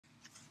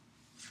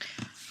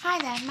Hi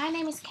there, my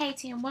name is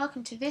Katie and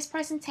welcome to this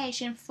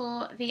presentation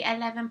for the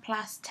 11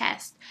 Plus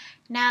test.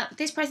 Now,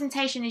 this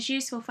presentation is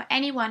useful for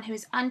anyone who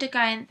is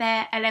undergoing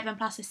their 11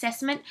 Plus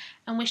assessment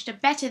and wish to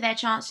better their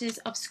chances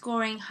of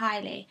scoring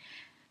highly.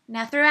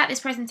 Now, throughout this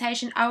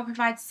presentation, I will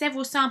provide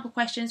several sample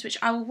questions which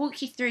I will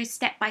walk you through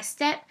step by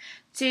step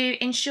to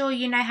ensure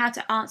you know how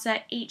to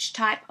answer each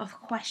type of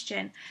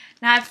question.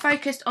 Now, I've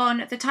focused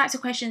on the types of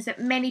questions that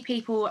many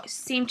people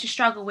seem to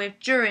struggle with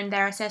during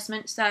their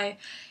assessment, so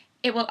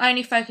it will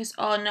only focus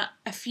on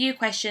a few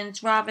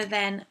questions rather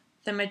than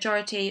the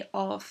majority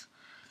of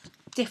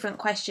different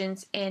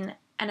questions in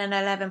an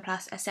 11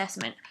 Plus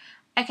assessment.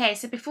 Okay,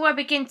 so before I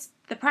begin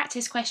the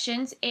practice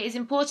questions, it is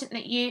important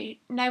that you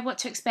know what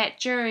to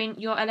expect during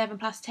your 11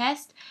 Plus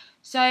test.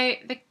 So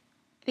the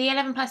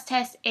 11 Plus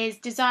test is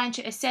designed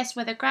to assess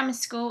whether grammar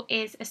school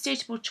is a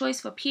suitable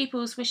choice for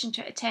pupils wishing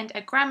to attend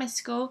a grammar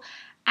school,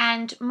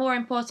 and more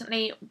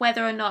importantly,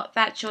 whether or not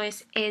that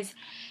choice is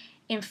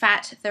in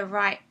fact the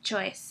right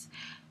choice.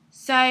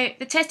 So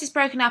the test is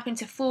broken up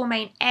into four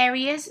main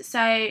areas.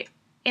 So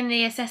in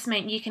the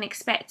assessment you can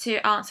expect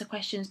to answer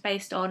questions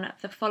based on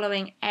the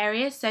following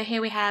areas. So here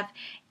we have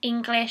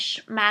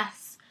English,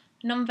 maths,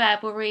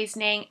 non-verbal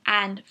reasoning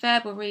and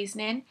verbal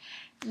reasoning.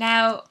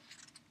 Now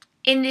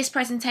in this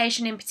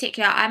presentation in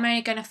particular I'm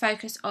only going to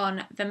focus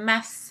on the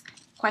maths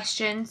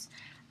questions,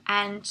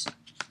 and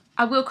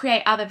I will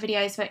create other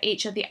videos for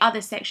each of the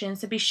other sections,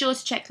 so be sure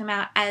to check them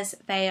out as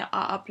they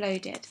are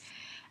uploaded.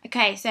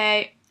 Okay,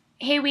 so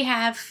here we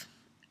have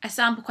a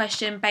sample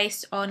question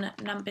based on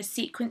number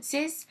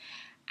sequences,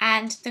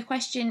 and the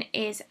question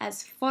is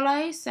as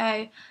follows. So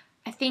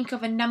I think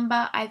of a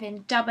number, I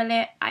then double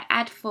it, I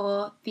add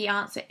 4, the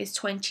answer is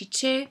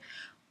 22.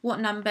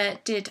 What number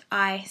did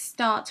I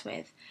start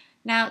with?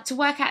 Now, to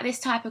work out this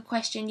type of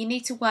question, you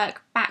need to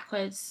work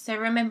backwards. So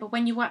remember,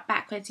 when you work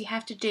backwards, you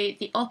have to do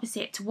the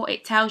opposite to what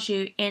it tells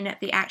you in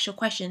the actual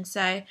question.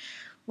 So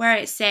where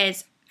it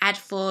says add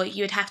 4,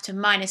 you would have to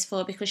minus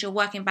 4 because you're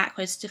working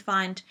backwards to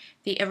find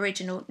the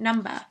original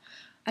number.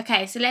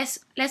 Okay, so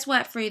let's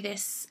work through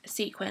this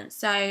sequence.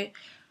 So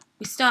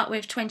we start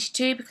with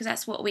 22 because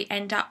that's what we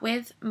end up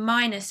with,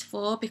 minus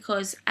 4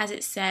 because as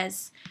it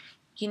says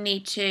you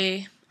need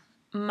to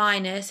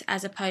minus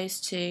as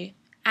opposed to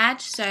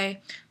add. So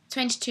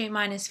 22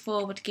 minus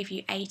 4 would give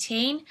you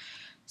 18.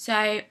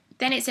 So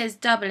then it says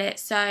double it,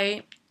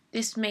 so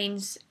this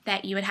means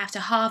that you would have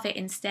to halve it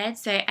instead.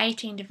 So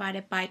 18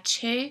 divided by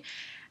 2.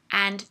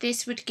 And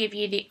this would give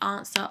you the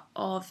answer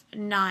of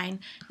 9.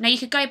 Now you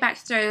could go back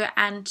through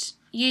and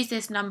use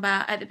this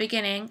number at the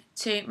beginning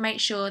to make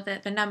sure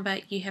that the number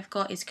you have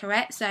got is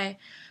correct. So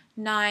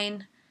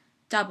 9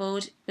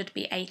 doubled would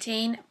be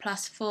 18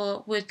 plus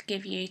 4 would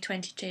give you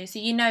 22. So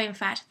you know in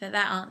fact that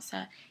that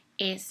answer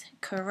is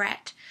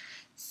correct.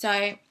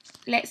 So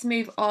let's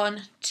move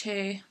on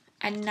to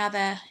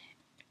another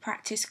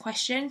practice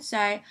question.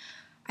 So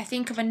I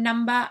think of a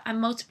number, I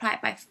multiply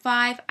it by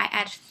 5, I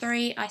add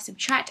 3, I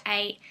subtract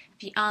 8,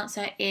 the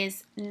answer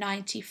is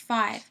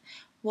 95.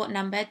 What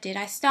number did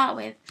I start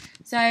with?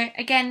 So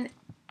again,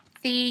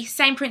 the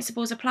same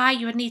principles apply.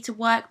 You would need to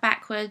work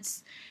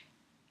backwards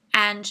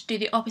and do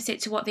the opposite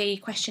to what the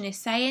question is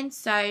saying.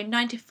 So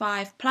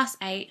 95 plus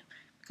 8,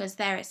 because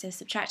there it says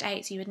subtract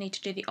 8, so you would need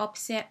to do the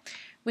opposite,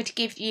 would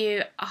give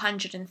you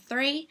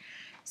 103.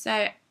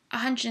 So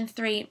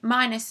 103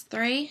 minus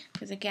 3,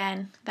 because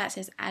again that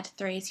says add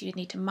 3, so you'd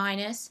need to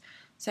minus.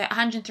 So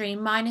 103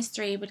 minus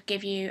 3 would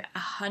give you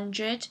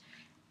 100,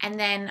 and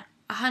then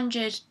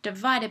 100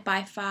 divided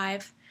by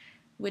 5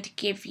 would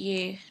give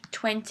you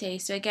 20.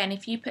 So again,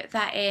 if you put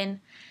that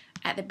in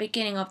at the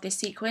beginning of this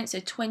sequence, so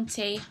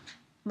 20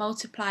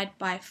 multiplied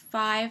by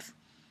 5,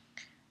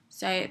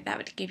 so that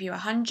would give you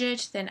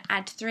 100, then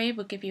add 3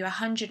 would give you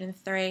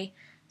 103,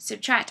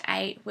 subtract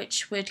 8,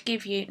 which would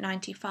give you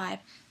 95.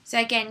 So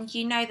again,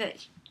 you know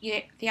that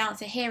the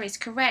answer here is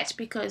correct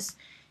because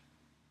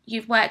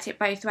you've worked it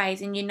both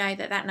ways and you know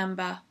that that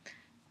number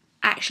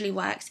actually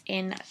works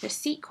in the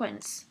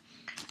sequence.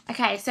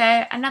 Okay,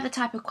 so another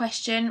type of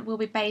question will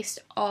be based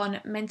on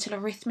mental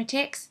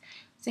arithmetics.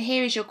 So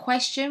here is your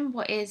question.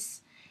 What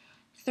is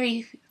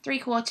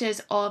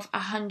 3/4 of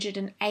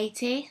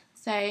 180?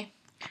 So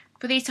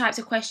for these types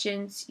of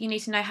questions, you need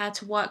to know how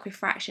to work with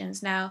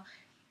fractions. Now,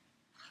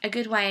 a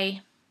good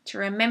way to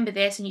remember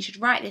this, and you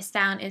should write this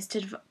down, is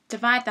to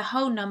divide the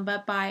whole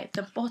number by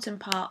the bottom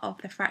part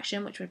of the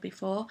fraction, which would be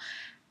 4,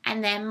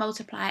 and then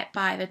multiply it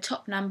by the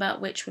top number,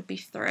 which would be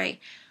 3.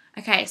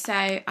 Okay,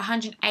 so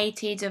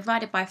 180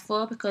 divided by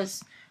 4,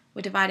 because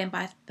we're dividing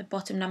by the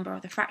bottom number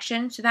of the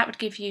fraction, so that would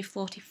give you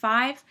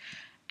 45.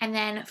 And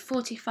then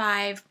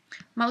 45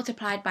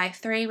 multiplied by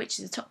 3, which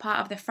is the top part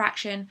of the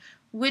fraction,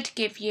 would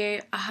give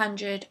you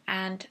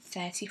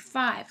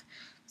 135.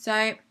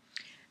 So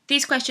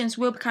these questions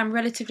will become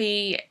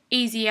relatively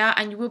easier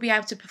and you will be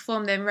able to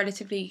perform them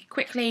relatively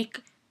quickly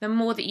the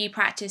more that you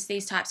practice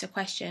these types of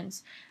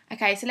questions.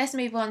 Okay, so let's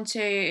move on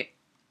to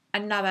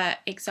another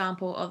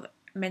example of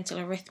mental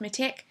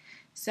arithmetic.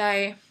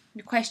 So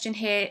the question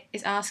here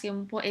is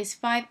asking what is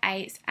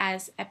 5/8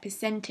 as a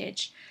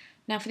percentage.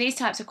 Now for these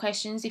types of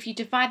questions, if you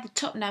divide the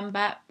top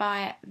number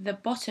by the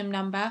bottom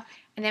number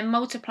and then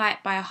multiply it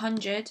by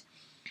 100,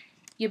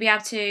 you'll be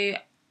able to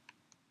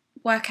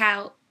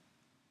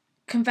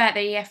convert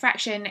the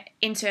fraction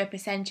into a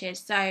percentage.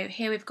 So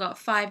here we've got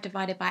 5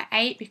 divided by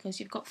 8, because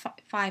you've got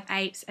 5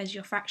 eighths as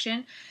your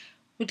fraction,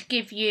 would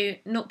give you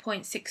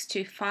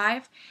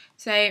 0.625.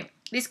 So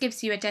this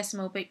gives you a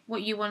decimal, but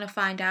what you want to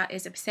find out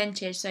is a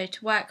percentage. So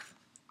to work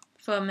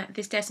from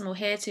this decimal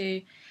here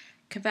to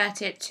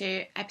convert it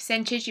to a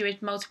percentage, you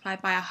would multiply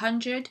by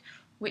 100,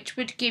 which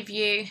would give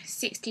you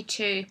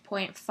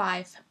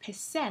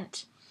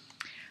 62.5%.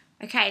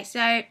 Okay,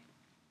 so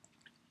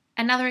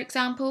another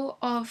example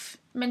of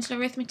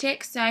mental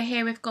arithmetic. So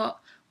here we've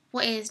got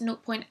what is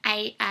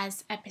 0.8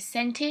 as a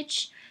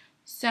percentage.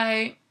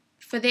 So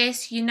for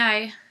this, you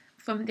know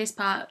from this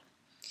part,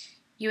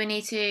 you will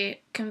need to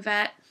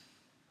convert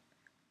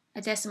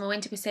a decimal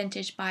into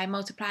percentage by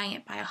multiplying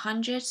it by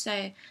 100.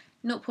 So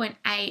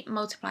 0.8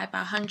 multiplied by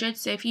 100.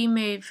 So if you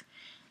move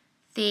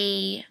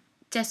the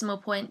decimal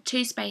point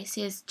 2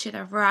 spaces to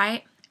the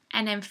right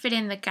and then fill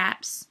in the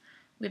gaps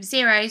with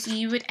zeros,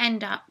 you would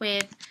end up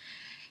with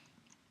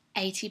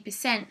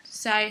 80%.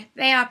 So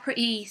they are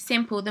pretty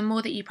simple the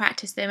more that you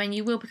practice them, and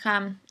you will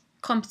become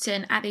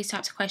competent at these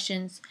types of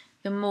questions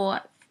the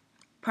more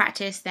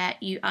practice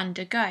that you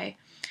undergo.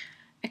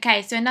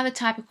 Okay, so another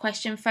type of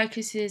question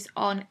focuses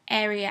on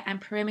area and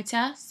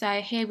perimeter.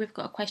 So here we've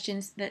got a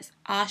question that's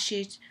asked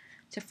you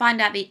to find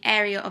out the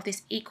area of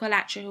this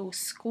equilateral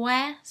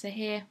square. So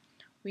here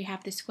we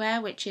have the square,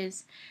 which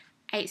is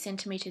 8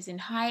 centimeters in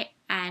height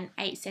and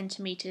 8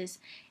 centimeters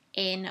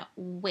in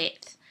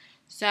width.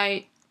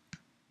 So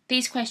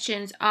these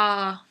questions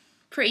are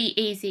pretty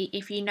easy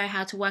if you know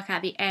how to work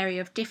out the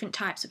area of different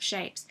types of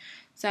shapes.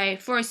 So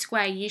for a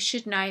square, you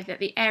should know that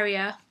the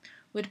area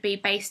would be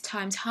base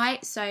times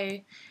height. So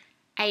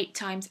 8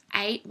 times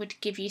 8 would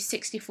give you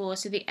 64.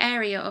 So the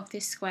area of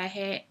this square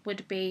here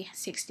would be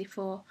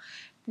 64.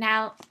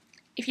 Now,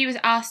 if you was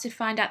asked to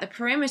find out the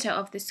perimeter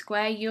of the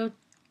square,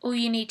 all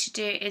you need to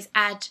do is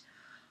add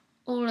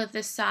all of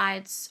the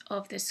sides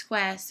of the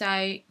square.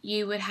 So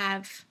you would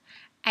have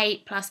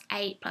 8 plus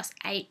 8 plus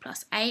 8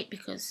 plus 8,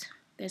 because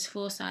there's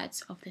 4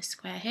 sides of this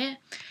square here.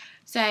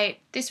 So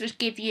this would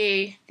give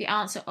you the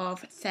answer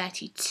of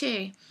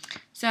 32.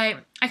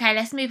 So, okay,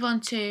 let's move on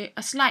to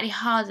a slightly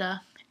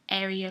harder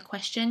area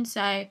question.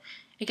 So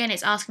again,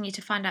 it's asking you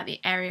to find out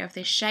the area of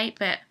this shape,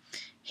 but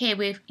here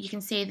you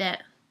can see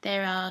that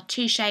there are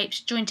 2 shapes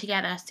joined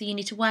together, so you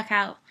need to work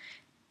out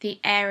the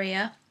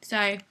area. So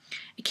a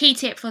key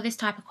tip for this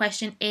type of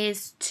question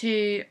is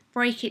to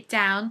break it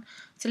down.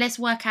 So let's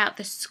work out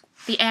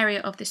the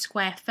area of the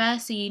square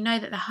first. So you know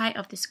that the height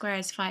of the square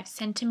is 5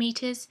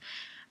 centimeters,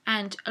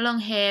 and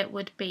along here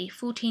would be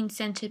 14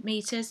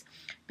 centimeters.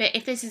 But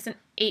if this is an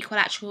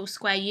equilateral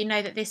square, you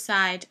know that this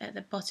side at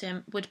the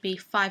bottom would be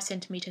 5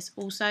 centimeters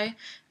also,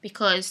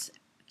 because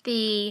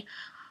the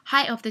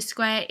height of the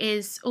square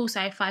is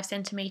also 5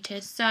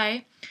 centimeters.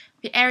 So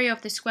the area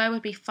of the square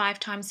would be 5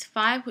 times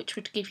 5, which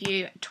would give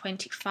you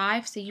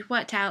 25. So you've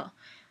worked out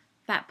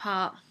that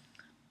part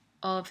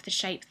of the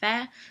shape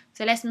there.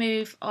 So let's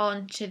move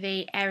on to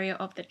the area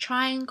of the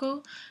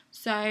triangle.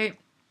 So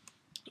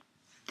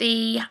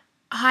the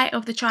height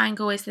of the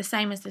triangle is the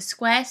same as the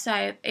square,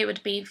 so it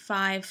would be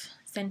 5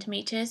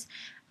 centimeters,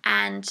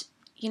 and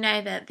you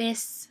know that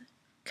this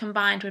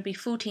combined would be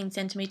 14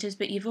 centimeters,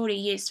 but you've already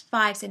used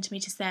 5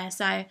 centimeters there,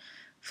 so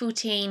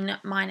 14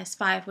 minus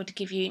 5 would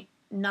give you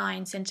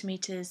 9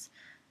 centimeters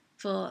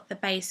for the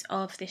base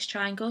of this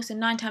triangle. So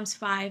 9 times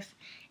 5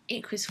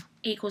 equals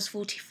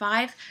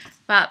 45,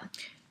 but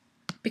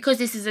because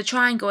this is a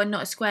triangle and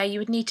not a square, you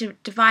would need to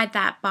divide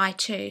that by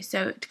 2,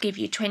 so to give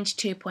you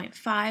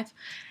 22.5.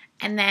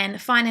 And then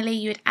finally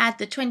you would add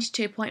the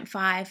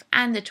 22.5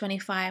 and the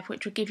 25,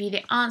 which would give you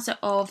the answer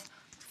of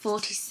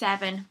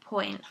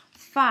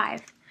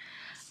 47.5.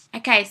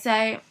 Okay,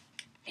 so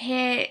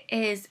here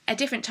is a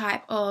different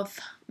type of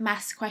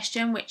maths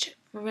question which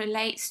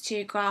relates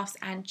to graphs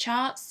and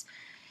charts.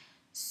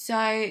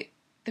 So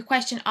the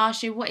question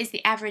asks you, what is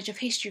the average of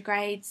history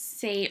grades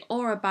C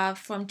or above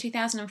from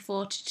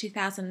 2004 to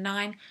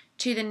 2009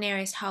 to the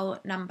nearest whole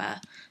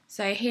number?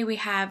 So here we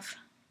have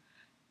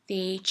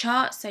the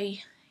chart. So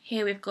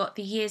here we've got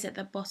the years at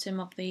the bottom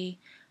of the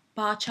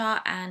bar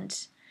chart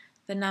and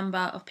the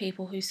number of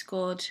people who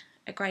scored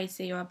a grade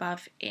C or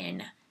above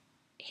in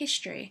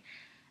history.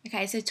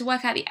 Okay, so to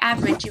work out the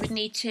average, you would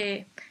need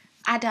to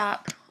add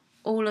up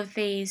all of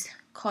these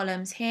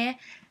columns here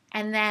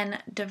and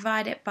then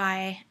divide it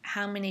by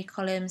how many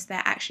columns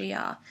there actually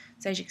are.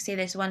 So as you can see,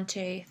 there's 1,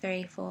 2,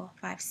 3, 4,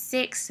 5,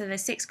 6. So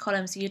there's 6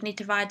 columns, so you'd need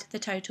to divide the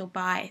total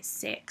by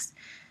 6.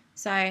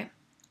 So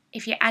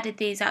if you added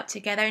these up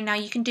together, now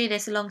you can do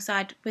this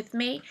alongside with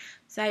me.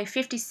 So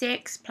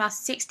 56 plus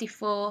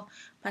 64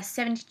 plus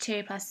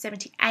 72 plus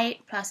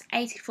 78 plus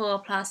 84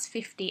 plus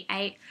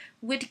 58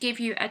 would give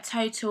you a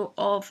total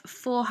of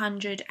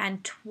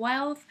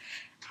 412,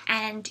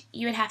 and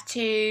you would have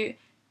to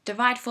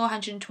divide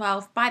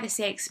 412 by the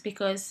 6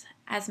 because,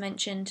 as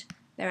mentioned,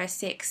 there are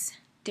 6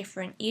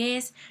 different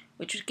years,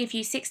 which would give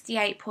you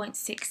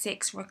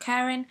 68.66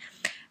 recurring.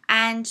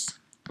 And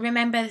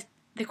remember,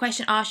 the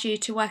question asks you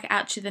to work it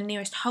out to the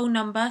nearest whole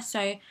number,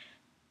 so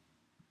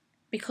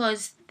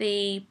because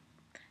the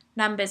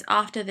numbers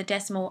after the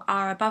decimal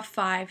are above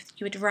 5,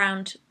 you would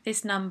round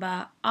this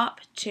number up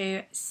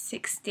to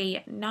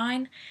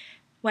 69,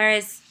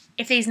 whereas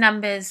if these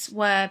numbers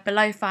were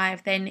below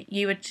 5, then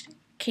you would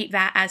keep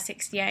that as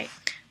 68,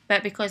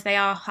 but because they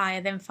are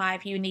higher than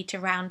 5, you need to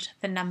round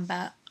the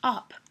number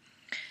up.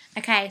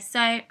 Okay,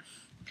 so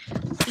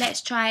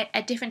let's try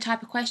a different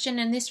type of question,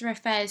 and this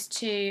refers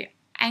to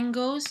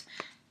angles.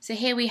 So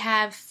here we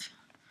have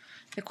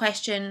the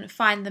question,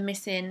 find the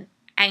missing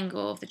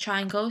angle of the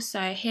triangle.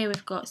 So here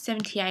we've got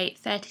 78,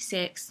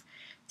 36,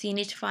 so you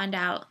need to find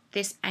out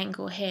this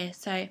angle here.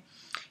 So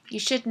you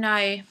should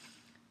know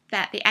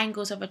that the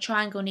angles of a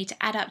triangle need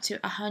to add up to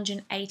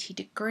 180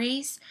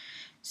 degrees.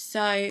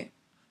 So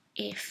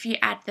if you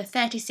add the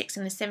 36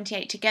 and the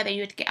 78 together,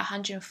 you would get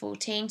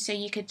 114, so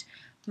you could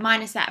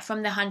minus that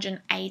from the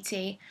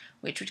 180,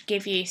 which would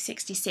give you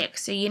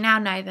 66. So you now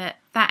know that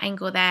that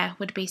angle there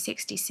would be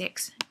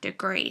 66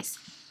 degrees.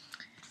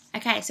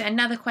 Okay, so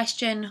another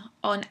question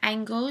on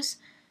angles.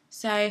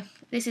 So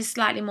this is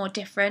slightly more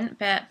different,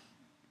 but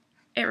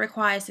it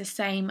requires the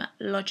same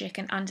logic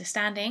and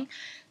understanding.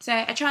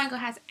 So a triangle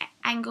has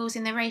angles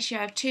in the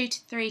ratio of 2 to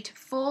 3 to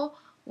 4.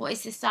 What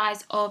is the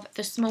size of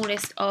the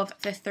smallest of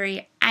the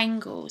 3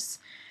 angles?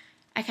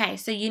 Okay,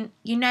 so you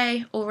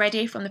know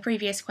already from the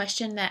previous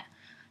question that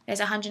there's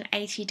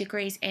 180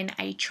 degrees in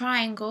a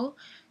triangle.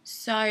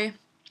 So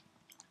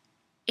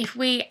if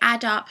we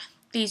add up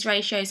these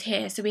ratios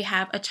here, so we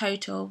have a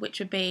total which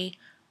would be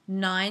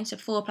 9, so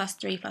 4 plus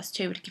 3 plus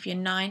 2 would give you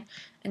 9,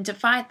 and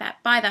divide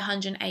that by the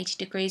 180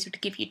 degrees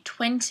would give you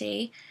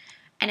 20,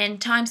 and then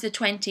times the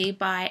 20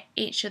 by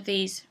each of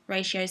these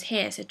ratios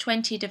here. So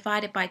 20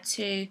 divided by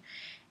 2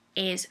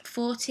 is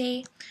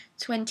 40,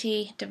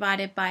 20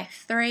 divided by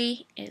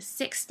 3 is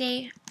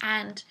 60,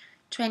 and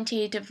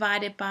 20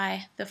 divided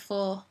by the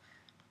 4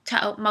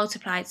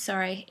 multiplied,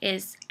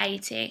 is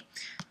 80.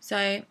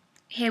 So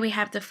here we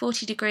have the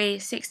 40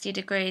 degrees, 60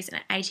 degrees,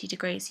 and 80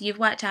 degrees. You've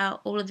worked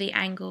out all of the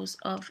angles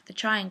of the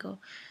triangle.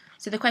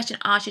 So the question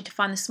asks you to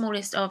find the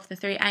smallest of the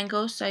 3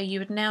 angles, so you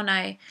would now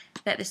know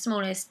that the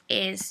smallest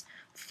is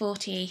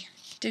 40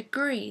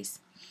 degrees.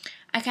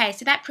 Okay,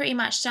 so that pretty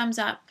much sums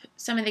up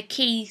some of the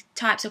key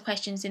types of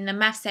questions in the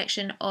math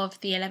section of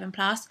the 11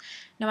 Plus.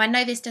 Now I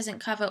know this doesn't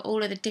cover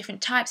all of the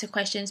different types of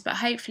questions, but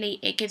hopefully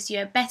it gives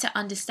you a better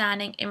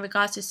understanding in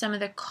regards to some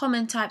of the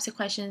common types of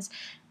questions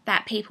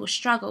that people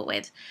struggle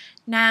with.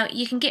 Now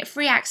you can get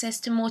free access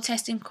to more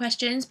testing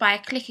questions by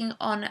clicking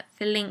on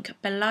the link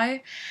below,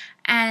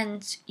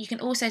 and you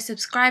can also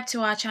subscribe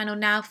to our channel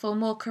now for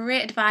more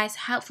career advice,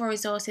 helpful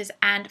resources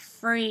and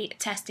free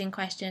testing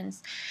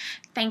questions.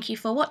 Thank you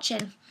for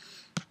watching.